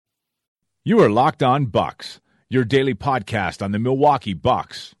You are Locked On Bucks, your daily podcast on the Milwaukee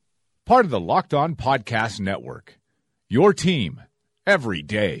Bucks. Part of the Locked On Podcast Network. Your team every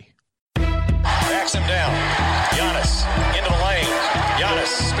day. Backs him down. Giannis into the lane. Giannis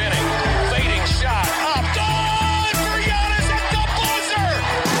spinning. Fading shot. Up. Good for Giannis at the buzzer.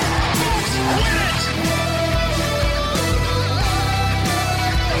 Bucks win it.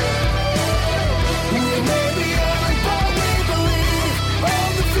 We may be young, but we believe on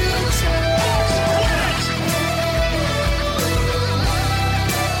the future. Bucks win it.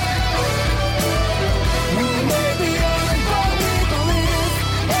 We may be young, but we believe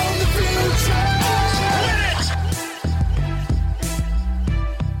on the future. Bucks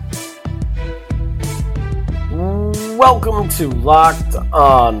win it. Welcome to Locked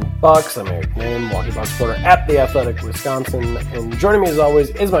On Bucks. I'm Eric Name, Milwaukee Bucks reporter at The Athletic, Wisconsin. And joining me as always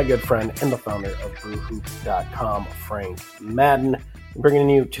is my good friend and the founder of BrewHoop.com, Frank Madden. And bringing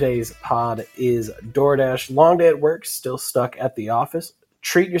you today's pod is DoorDash. Long day at work, still stuck at the office?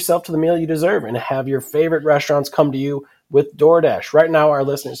 Treat yourself to the meal you deserve and have your favorite restaurants come to you with DoorDash. Right now, our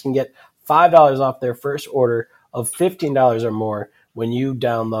listeners can get $5 off their first order of $15 or more when you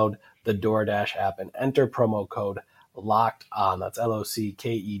download the DoorDash app and enter promo code Locked On. That's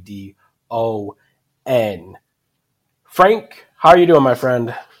LOCKEDON. Frank, how are you doing, my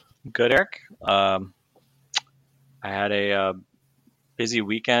friend? Good, Eric. I had a busy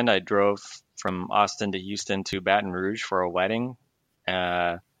weekend. I drove from Austin to Houston to Baton Rouge for a wedding.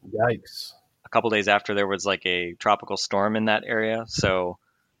 Yikes. A couple days after, there was like a tropical storm in that area, so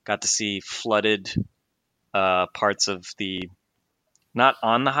got to see flooded parts of the, not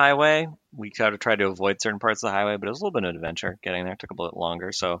on the highway. We kind of tried to avoid certain parts of the highway, but it was a little bit of an adventure getting there. It took a bit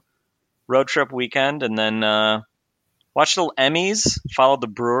longer. So road trip weekend, and then watched the Emmys, followed the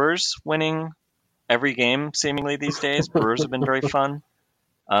Brewers winning every game seemingly these days. Brewers have been very fun.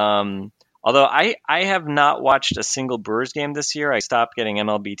 Although I have not watched a single Brewers game this year. I stopped getting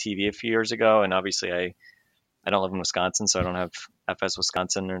MLB TV a few years ago, and obviously I don't live in Wisconsin, so I don't have FS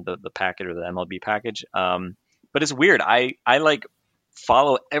Wisconsin or the package or the MLB package. But it's weird. I like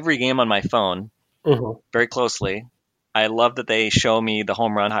follow every game on my phone very closely. I love that they show me the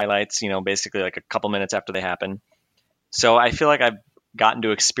home run highlights, basically like a couple minutes after they happen. So I feel like I've gotten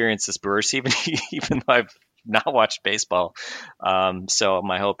to experience this Brewers season, even though I've not watched baseball. So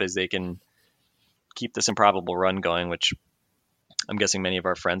my hope is they can keep this improbable run going, which I'm guessing many of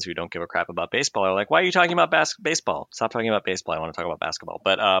our friends who don't give a crap about baseball are like, why are you talking about baseball? Stop talking about baseball. I want to talk about basketball.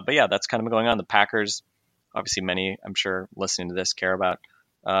 But yeah, that's kind of going on. The Packers, obviously many, I'm sure, listening to this care about,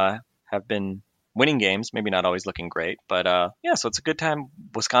 have been winning games, maybe not always looking great. But yeah, so it's a good time.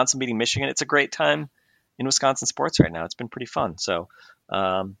 Wisconsin beating Michigan. It's a great time in Wisconsin sports right now. It's been pretty fun. So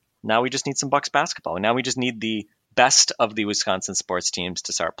now we just need some Bucks basketball. Now we just need the best of the Wisconsin sports teams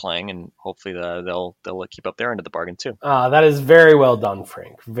to start playing, and hopefully they'll keep up their end of the bargain too. That is very well done,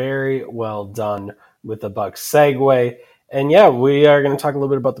 Frank. Very well done with the Bucks segue. And yeah, we are going to talk a little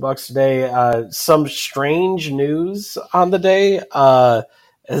bit about the Bucks today. Some strange news on the day,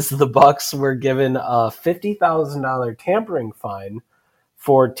 as the Bucks were given a $50,000 tampering fine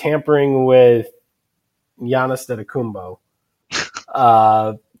for tampering with Giannis Antetokounmpo.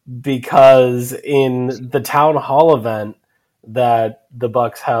 Because in the town hall event that the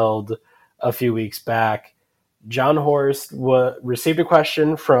Bucks held a few weeks back, John Horst received a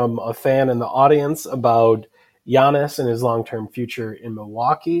question from a fan in the audience about Giannis and his long-term future in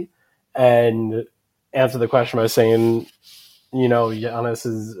Milwaukee, and answered the question by saying, Giannis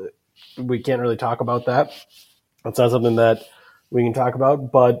is, we can't really talk about that. It's not something that we can talk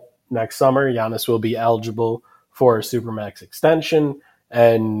about, but next summer, Giannis will be eligible for a Supermax extension,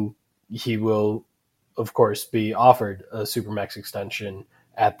 and he will, of course, be offered a Supermax extension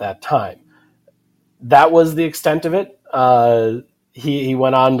at that time. That was the extent of it. He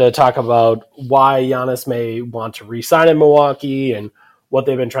went on to talk about why Giannis may want to re-sign in Milwaukee and what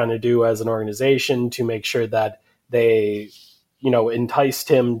they've been trying to do as an organization to make sure that they, enticed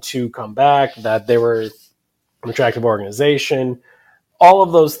him to come back, that they were an attractive organization, all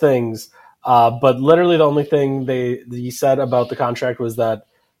of those things. But literally the only thing he said about the contract was that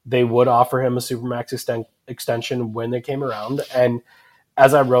they would offer him a Supermax extension when they came around. And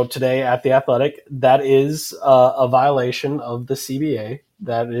as I wrote today at The Athletic, that is a violation of the CBA.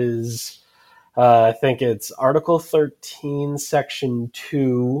 That is, I think it's Article 13, Section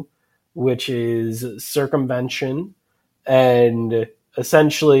 2, which is circumvention. And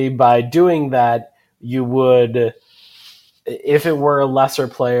essentially by doing that, you would, if it were a lesser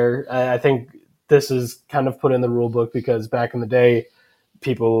player, I think this is kind of put in the rule book because back in the day,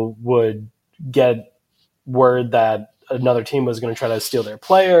 people would get word that another team was going to try to steal their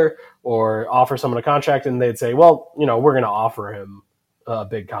player, or offer someone a contract and they'd say, well, we're going to offer him a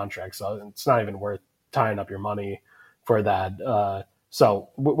big contract, so it's not even worth tying up your money for that. So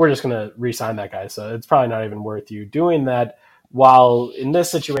we're just going to re-sign that guy. So it's probably not even worth you doing that. While in this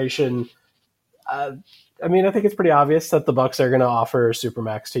situation, I think it's pretty obvious that the Bucks are going to offer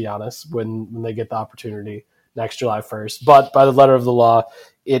Supermax to Giannis when they get the opportunity next July 1st. But by the letter of the law,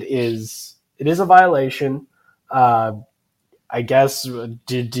 it is a violation. I guess,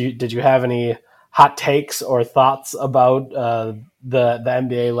 did you have any hot takes or thoughts about the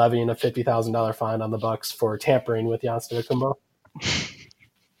NBA levying a $50,000 fine on the Bucks for tampering with Giannis Antetokounmpo?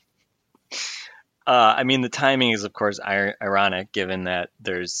 The timing is, of course, ironic, given that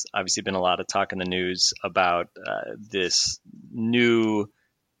there's obviously been a lot of talk in the news about this new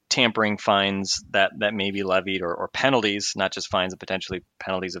tampering fines that may be levied, or penalties, not just fines, but potentially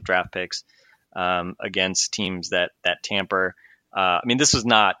penalties of draft picks against teams that tamper. This was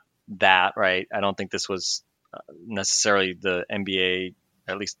not that, right? I don't think this was necessarily the NBA,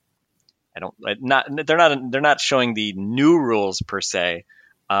 at least they're not showing the new rules per se.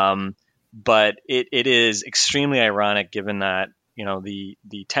 But it is extremely ironic, given that,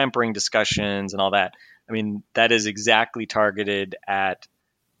 the tampering discussions and all that. That is exactly targeted at,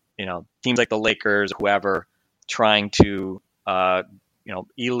 teams like the Lakers, whoever, trying to,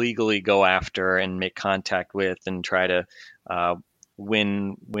 illegally go after and make contact with and try to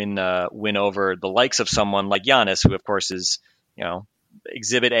win over the likes of someone like Giannis, who of course is,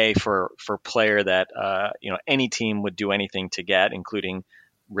 exhibit A for player that, any team would do anything to get, including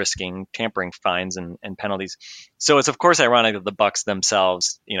risking tampering fines and penalties. So it's of course ironic that the Bucks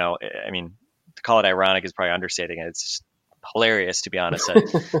themselves, to call it ironic is probably understating it. It's just hilarious, to be honest.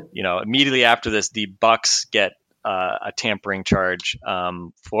 That, immediately after this, the Bucks get a tampering charge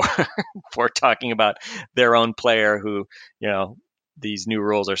for talking about their own player, who, these new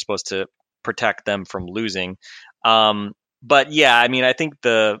rules are supposed to protect them from losing. But yeah, I think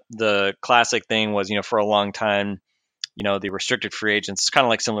the classic thing was, for a long time, the restricted free agents, kind of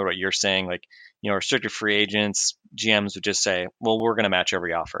like similar to what you're saying, like, restricted free agents, GMs would just say, well, we're going to match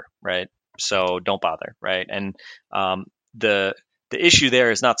every offer, right? So don't bother, right? And the issue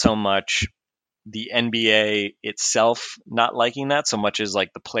there is not so much the NBA itself not liking that, so much as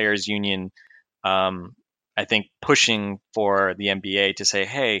like the players union, I think, pushing for the NBA to say,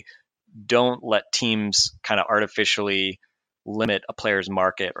 hey, don't let teams kind of artificially limit a player's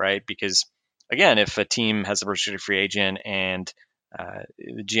market, right? Because again, if a team has a restricted free agent and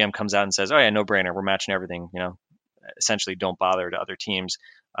the GM comes out and says, oh yeah, no brainer, we're matching everything, essentially don't bother to other teams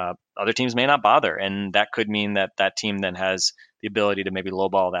may not bother. And that could mean that team then has the ability to maybe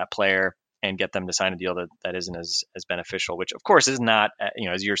lowball that player and get them to sign a deal that isn't as beneficial, which of course is not,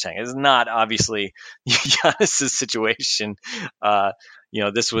 as you're saying, is not obviously Giannis's situation.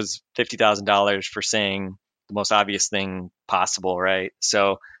 This was $50,000 for saying the most obvious thing possible, right?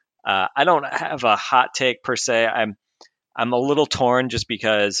 So I don't have a hot take per se. I'm a little torn just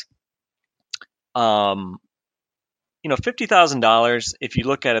because, $50,000, if you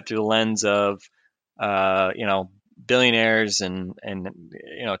look at it through the lens of, billionaires and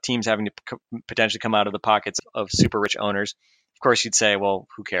teams having to potentially come out of the pockets of super rich owners, of course you'd say, well,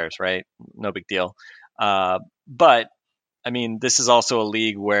 who cares, right? No big deal. But this is also a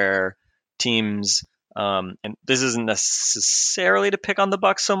league where teams, and this isn't necessarily to pick on the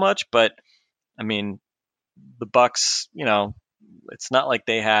Bucks so much, but the Bucks, it's not like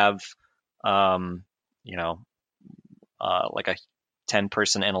they have, like a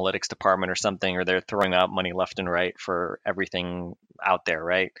 10-person analytics department or something, or they're throwing out money left and right for everything out there,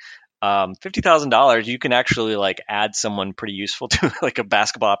 right? $50,000, you can actually like add someone pretty useful to like a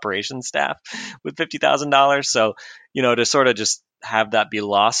basketball operations staff with $50,000. So, to sort of just have that be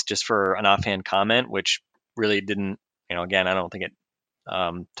lost just for an offhand comment, which really didn't, again, I don't think it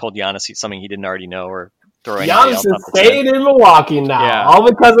told Giannis something he didn't already know, or throw anybody else Giannis off is the staying in Milwaukee now, all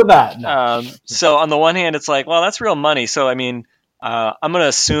because of that. No. So on the one hand, it's like, well, that's real money. So, I'm going to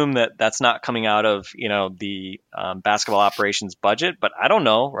assume that that's not coming out of, the basketball operations budget, but I don't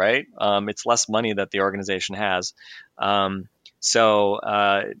know, right? It's less money that the organization has. So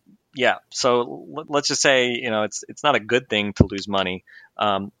let's just say, it's not a good thing to lose money.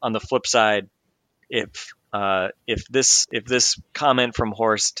 On the flip side, if this comment from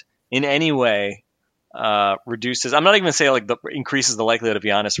Horst in any way reduces, I'm not even going to say like increases the likelihood of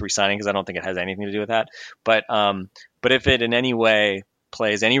Giannis resigning, because I don't think it has anything to do with that. But if it in any way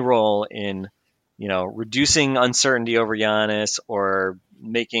plays any role in, reducing uncertainty over Giannis or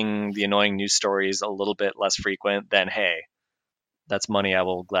making the annoying news stories a little bit less frequent, then hey, that's money I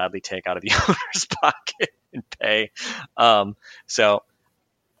will gladly take out of the owner's pocket and pay. So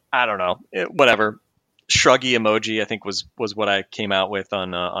I don't know. Whatever. Shruggy emoji, I think, was what I came out with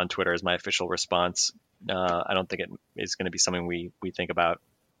on Twitter as my official response. I don't think it is going to be something we think about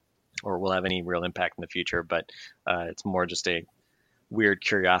or will have any real impact in the future, but it's more just a weird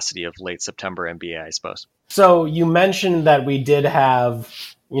curiosity of late September NBA, I suppose. So you mentioned that we did have,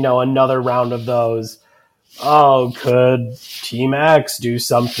 another round of those. Oh, could Team X do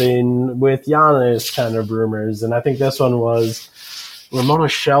something with Giannis kind of rumors? And I think this one was Ramona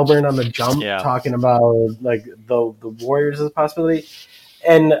Shelburne on the Jump talking about like the Warriors as a possibility.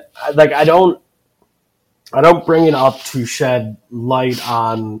 And like I don't bring it up to shed light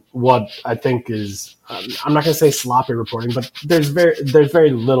on what I think is I'm not going to say sloppy reporting, but there's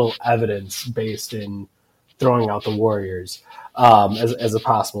very little evidence based in throwing out the Warriors as a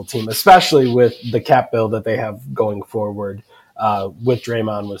possible team, especially with the cap bill that they have going forward with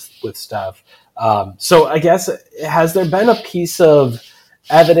Draymond, with Steph. So I guess, has there been a piece of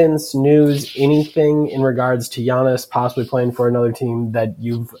evidence, news, anything in regards to Giannis possibly playing for another team that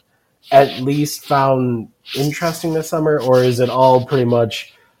you've at least found interesting this summer? Or is it all pretty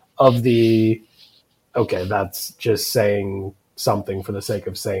much of the, okay, that's just saying something for the sake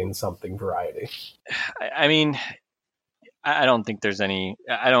of saying something variety? I mean, I don't think there's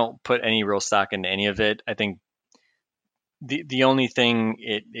I don't put any real stock into any of it. I think the only thing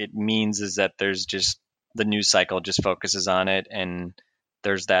it means is that there's just the news cycle just focuses on it. And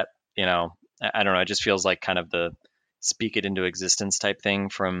there's that, I don't know, it just feels like kind of the speak it into existence type thing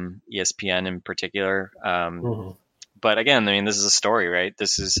from ESPN in particular. But again, I mean, this is a story, right?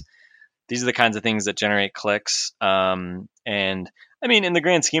 These are the kinds of things that generate clicks. And I mean, in the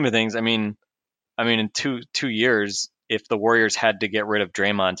grand scheme of things, I mean, in two years, if the Warriors had to get rid of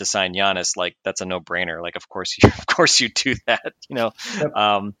Draymond to sign Giannis, like that's a no-brainer. Like, of course you do that, Yep.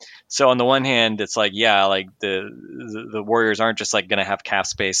 So on the one hand, it's like, yeah, like the Warriors aren't just like going to have cap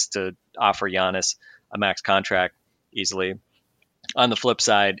space to offer Giannis a max contract easily. On the flip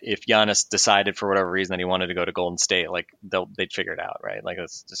side, if Giannis decided for whatever reason that he wanted to go to Golden State, like they'd figure it out, right? Like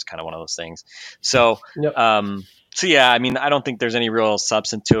it's just kind of one of those things. So, yep. So yeah, I mean, I don't think there's any real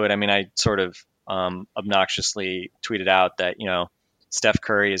substance to it. I mean, I sort of obnoxiously tweeted out that, Steph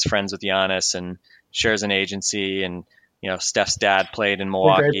Curry is friends with Giannis and shares an agency, and, Steph's dad played in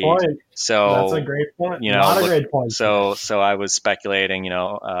Milwaukee. So that's a great point. Not a great point. So I was speculating,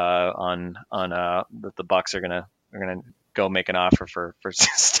 on the Bucks are gonna go make an offer for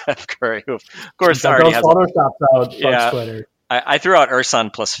Steph Curry, who of course already has photoshops out Bucks Twitter. I threw out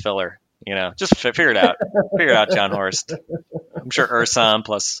Ersan plus filler, just figure it out. Figure it out, John Horst. I'm sure Ersan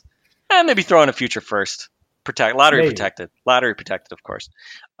plus maybe throw in a future first. Lottery protected, of course.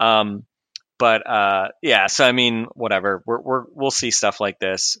 But so I mean, whatever. We'll see stuff like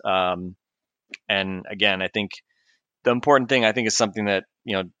this. And again, I think the important thing is something that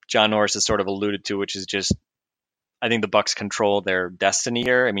John Norris has sort of alluded to, which is just I think the Bucks control their destiny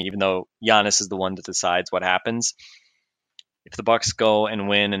here. I mean, even though Giannis is the one that decides what happens, if the Bucks go and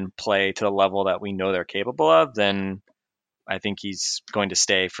win and play to the level that we know they're capable of, then I think he's going to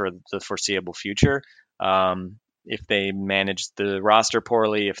stay for the foreseeable future. If they manage the roster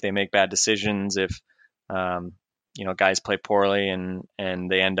poorly, if they make bad decisions, if guys play poorly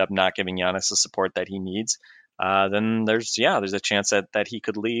and they end up not giving Giannis the support that he needs, then there's a chance that he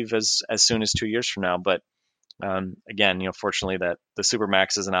could leave as soon as 2 years from now. But again, fortunately that the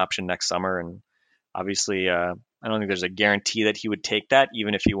Supermax is an option next summer, and obviously I don't think there's a guarantee that he would take that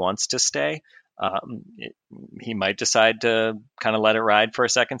even if he wants to stay. He might decide to kind of let it ride for a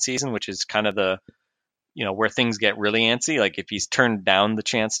second season, which is kind of the where things get really antsy. Like if he's turned down the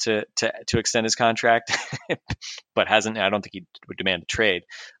chance to extend his contract, but hasn't, I don't think he would demand a trade.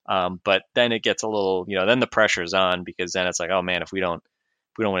 But then it gets a little, then the pressure's on, because then it's like, oh man, if we don't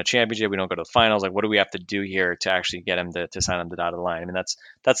win a championship, we don't go to the finals. Like, what do we have to do here to actually get him to sign on the dotted line? I mean,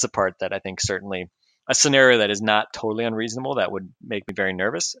 that's the part that I think certainly a scenario that is not totally unreasonable that would make me very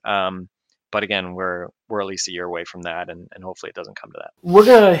nervous. But again, we're at least a year away from that, and hopefully it doesn't come to that. We're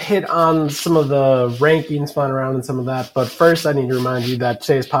going to hit on some of the rankings flying around and some of that. But first, I need to remind you that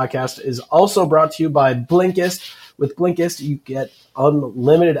today's podcast is also brought to you by Blinkist. With Blinkist, you get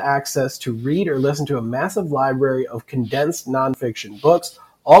unlimited access to read or listen to a massive library of condensed nonfiction books,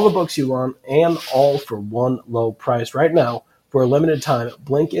 all the books you want, and all for one low price. Right now, for a limited time,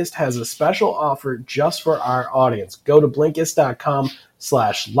 Blinkist has a special offer just for our audience. Go to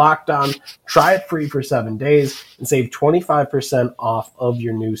Blinkist.com/lockedon, try it free for 7 days, and save 25% off of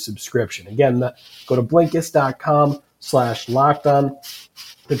your new subscription. Again, go to Blinkist.com/lockedon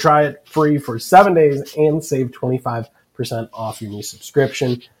to try it free for 7 days and save 25% off your new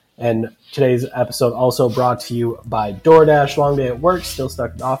subscription. And today's episode also brought to you by DoorDash. Long day at work, still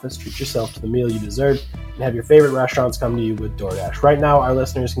stuck in the office. Treat yourself to the meal you deserve and have your favorite restaurants come to you with DoorDash. Right now, our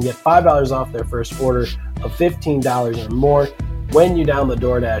listeners can get $5 off their first order of $15 or more when you download the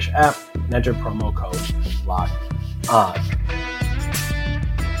DoorDash app and enter promo code LOCKEDON.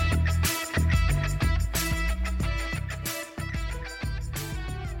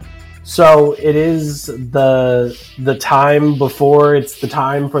 So it is the time before it's the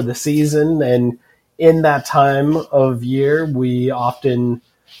time for the season, and in that time of year, we often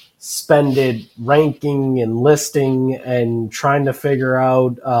spend it ranking and listing and trying to figure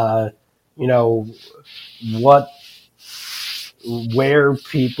out, where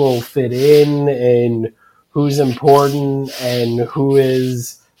people fit in and who's important and who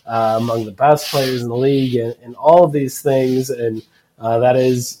is among the best players in the league and all of these things, and that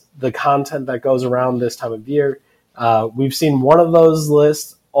is the content that goes around this time of year. We've seen one of those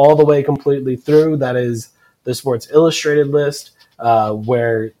lists all the way completely through. That is the Sports Illustrated list,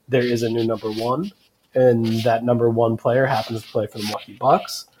 where there is a new number one, and that number one player happens to play for the Milwaukee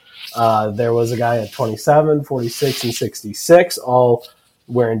Bucks. There was a guy at 27, 46, and 66, all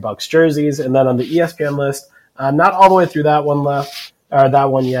wearing Bucks jerseys. And then on the ESPN list, not all the way through that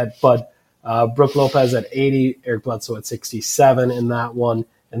one yet, but Brook Lopez at 80, Eric Bledsoe at 67 in that one.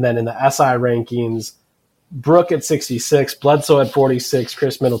 And then in the SI rankings, Brook at 66, Bledsoe at 46,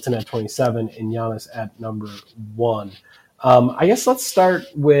 Chris Middleton at 27, and Giannis at number 1. I guess let's start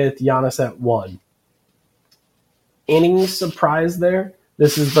with Giannis at 1. Any surprise there?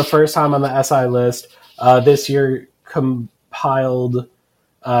 This is the first time on the SI list this year compiled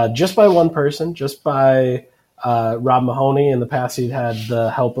just by one person, just by Rob Mahoney. In the past, he'd had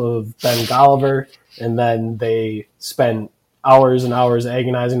the help of Ben Golliver, and then they spent hours and hours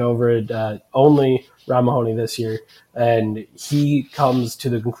agonizing over it. Only Rob Mahoney this year, and he comes to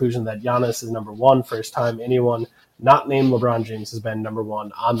the conclusion that Giannis is number 1. First time anyone not named LeBron James has been number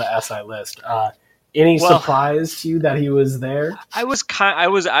 1 on the SI list. Any surprise to you that he was there? I was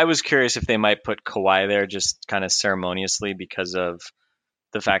curious if they might put Kawhi there just kind of ceremoniously because of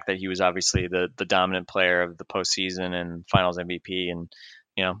the fact that he was obviously the dominant player of the postseason and Finals MVP, and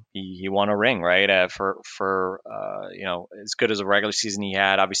he won a ring, right? For as good as a regular season he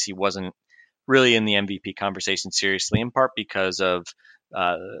had. Obviously, he wasn't really in the MVP conversation seriously, in part because of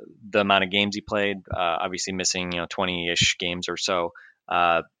the amount of games he played. Obviously, missing 20-ish games or so.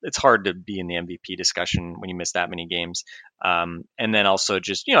 It's hard to be in the MVP discussion when you miss that many games. And then also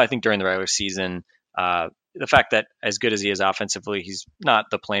just I think during the regular season, the fact that as good as he is offensively, he's not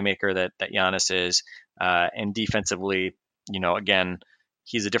the playmaker that Giannis is, and defensively, again,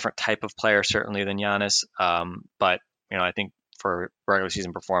 he's a different type of player certainly than Giannis. But I think for regular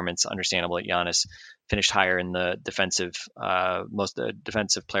season performance, understandable that Giannis finished higher in the most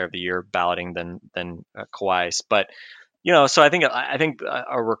defensive player of the year balloting than Kawhi. But so I think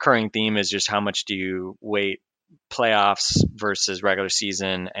a recurring theme is just how much do you weight playoffs versus regular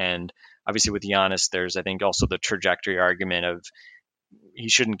season, and obviously with Giannis, there's I think also the trajectory argument of he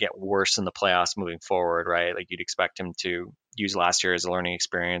shouldn't get worse in the playoffs moving forward, right? Like you'd expect him to use last year as a learning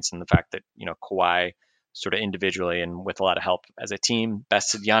experience, and the fact that Kawhi sort of individually and with a lot of help as a team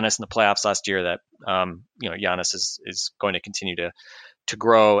bested Giannis in the playoffs last year, that Giannis is going to continue to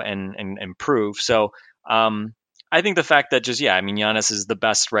grow and improve. So I think the fact that Giannis is the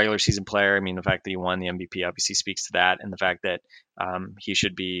best regular season player. I mean, the fact that he won the MVP obviously speaks to that, and the fact that he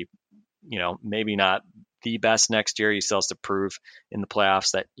should be, maybe not the best next year. He still has to prove in the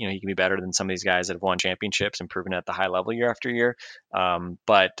playoffs that he can be better than some of these guys that have won championships and proven at the high level year after year.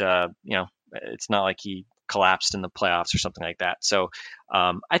 But it's not like he collapsed in the playoffs or something like that. So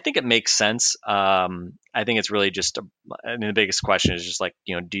I think it makes sense. I think it's really just the biggest question is just like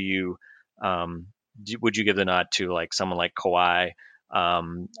do you would you give the nod to like someone like Kawhi?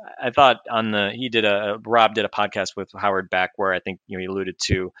 I thought Rob did a podcast with Howard Beck where I think he alluded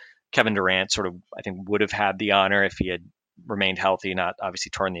to Kevin Durant sort of I think would have had the honor if he had remained healthy, not obviously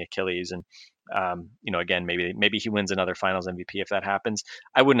torn the Achilles. And again, maybe he wins another Finals MVP if that happens.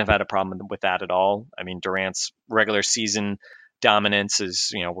 I wouldn't have had a problem with that at all. I mean, Durant's regular season dominance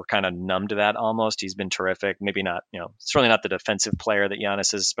is, we're kind of numb to that almost. He's been terrific. Maybe not, certainly not the defensive player that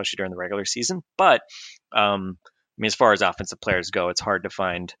Giannis is, especially during the regular season. But as far as offensive players go, it's hard to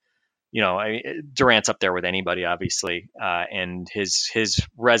find. Durant's up there with anybody, obviously, and his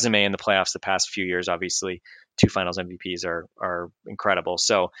resume in the playoffs the past few years, obviously, 2 Finals MVPs are incredible.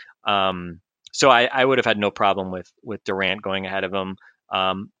 So I would have had no problem with Durant going ahead of him.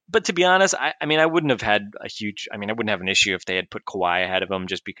 But to be honest, I wouldn't have an issue if they had put Kawhi ahead of him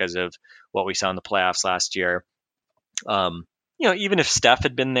just because of what we saw in the playoffs last year. even if Steph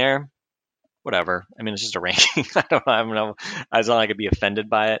had been there, whatever. I mean, it's just a ranking. I don't know. As long as I could be offended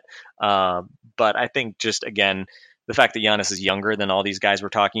by it. But I think just, again, the fact that Giannis is younger than all these guys we're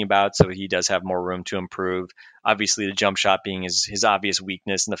talking about, so he does have more room to improve. Obviously, the jump shot being his obvious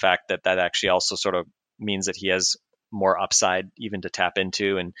weakness, and the fact that actually also sort of means that he has more upside even to tap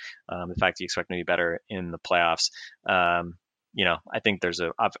into, and the fact that you expect him to be better in the playoffs. I think there's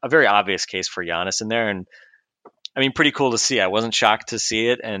a very obvious case for Giannis in there, and I mean, pretty cool to see. I wasn't shocked to see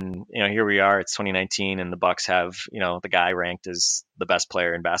it, and here we are. It's 2019, and the Bucks have the guy ranked as the best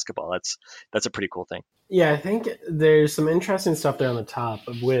player in basketball. That's a pretty cool thing. Yeah, I think there's some interesting stuff there on the top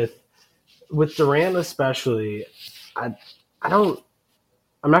with Durant, especially. I'm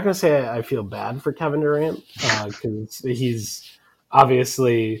not going to say I feel bad for Kevin Durant because he's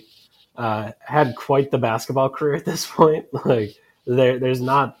obviously had quite the basketball career at this point. Like there's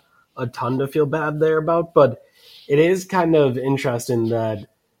not a ton to feel bad there about, but it is kind of interesting that,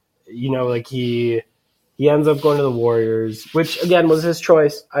 he ends up going to the Warriors, which again was his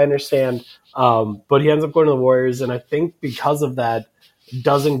choice. I understand. But he ends up going to the Warriors. And I think because of that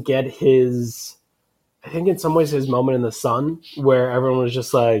doesn't get I think in some ways his moment in the sun where everyone was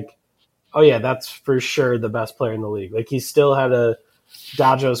just like, oh yeah, that's for sure the best player in the league. Like he still had to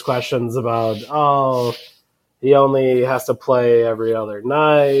dodge those questions about, he only has to play every other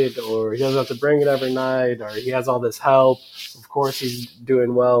night, or he doesn't have to bring it every night, or he has all this help. Of course, he's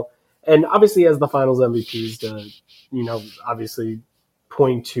doing well. And obviously, he has the finals MVPs to, obviously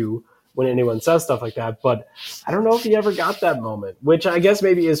point to when anyone says stuff like that. But I don't know if he ever got that moment, which I guess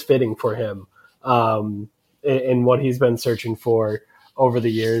maybe is fitting for him in what he's been searching for over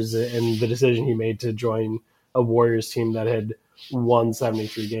the years and the decision he made to join a Warriors team that had won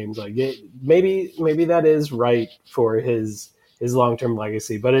 73 games. Like maybe that is right for his long-term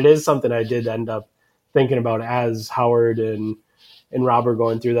legacy, but it is something I did end up thinking about as Howard and Rob were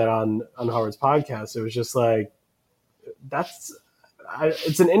going through that on Howard's podcast. It was just like,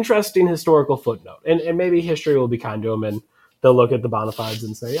 it's an interesting historical footnote, and maybe history will be kind to him and they'll look at the bona fides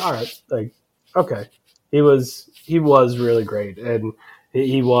and say, all right, like, okay, he was really great. And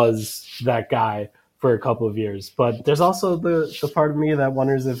he was that guy for a couple of years. But there's also the part of me that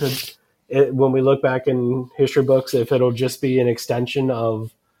wonders if when we look back in history books, if it'll just be an extension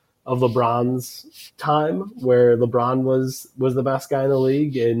of LeBron's time, where LeBron was the best guy in the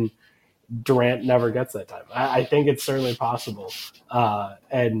league and Durant never gets that time. I think it's certainly possible.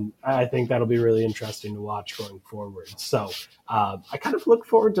 And I think that'll be really interesting to watch going forward. So I kind of look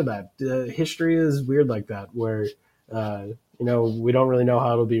forward to that. History is weird like that, where, we don't really know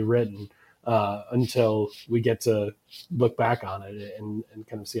how it'll be written until we get to look back on it and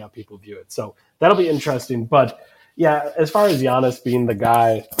kind of see how people view it. So that'll be interesting. But yeah, as far as Giannis being the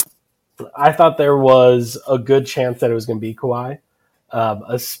guy, I thought there was a good chance that it was going to be Kawhi,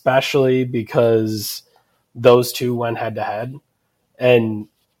 especially because those two went head to head. And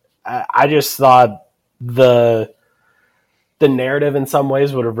I just thought the narrative in some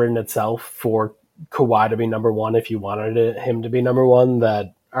ways would have written itself for Kawhi to be number one if you wanted him to be number one.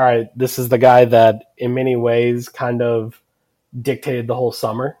 That, all right, this is the guy that in many ways kind of dictated the whole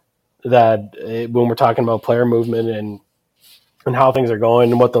summer. That when we're talking about player movement and how things are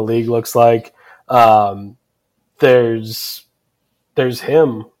going and what the league looks like, there's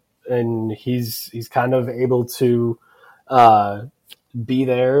him, and he's kind of able to be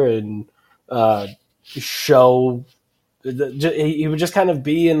there and show. He would just kind of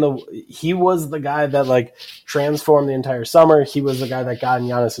be he was the guy that like transformed the entire summer. He was the guy that got in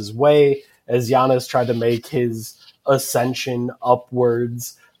Giannis's way as Giannis tried to make his ascension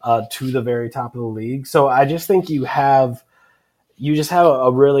upwards to the very top of the league. So I just think you just have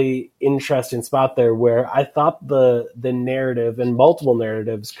a really interesting spot there where I thought the narrative and multiple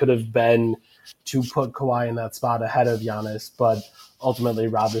narratives could have been to put Kawhi in that spot ahead of Giannis, but ultimately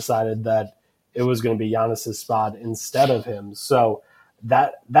Rob decided that it was going to be Giannis's spot instead of him. So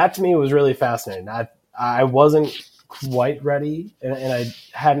that to me was really fascinating. I wasn't quite ready, and I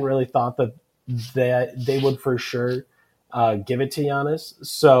hadn't really thought that they would for sure give it to Giannis.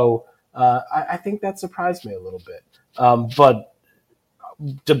 So I think that surprised me a little bit. But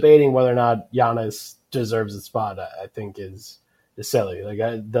debating whether or not Giannis deserves a spot, I think is silly. Like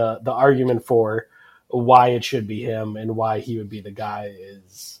the argument for why it should be him and why he would be the guy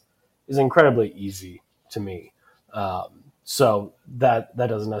is incredibly easy to me. So that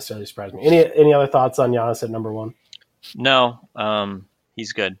doesn't necessarily surprise me. Any other thoughts on Giannis at number one? No,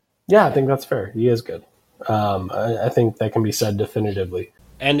 he's good. Yeah, I think that's fair. He is good. I think that can be said definitively.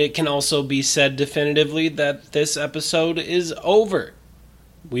 And it can also be said definitively that this episode is over.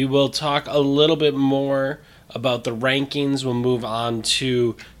 We will talk a little bit more about the rankings. We'll move on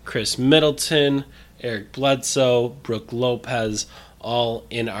to Chris Middleton, Eric Bledsoe, Brooke Lopez, all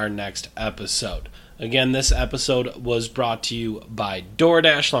in our next episode. Again, this episode was brought to you by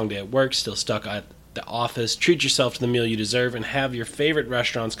DoorDash. Long day at work, still stuck at the office. Treat yourself to the meal you deserve and have your favorite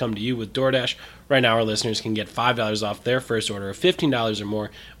restaurants come to you with DoorDash. Right now, our listeners can get $5 off their first order of $15 or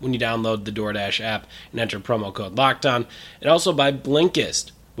more when you download the DoorDash app and enter promo code LOCKEDON. And also by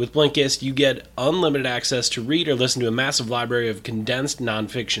Blinkist. With Blinkist, you get unlimited access to read or listen to a massive library of condensed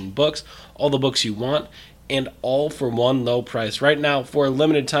nonfiction books, all the books you want, and all for one low price. Right now, for a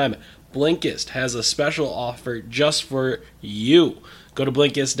limited time, Blinkist has a special offer just for you. Go to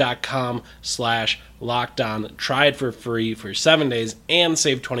Blinkist.com/lockedon. Try it for free for 7 days and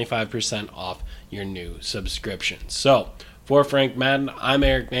save 25% off your new subscription. So, for Frank Madden, I'm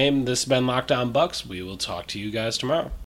Eric Name. This has been Locked On Bucks. We will talk to you guys tomorrow.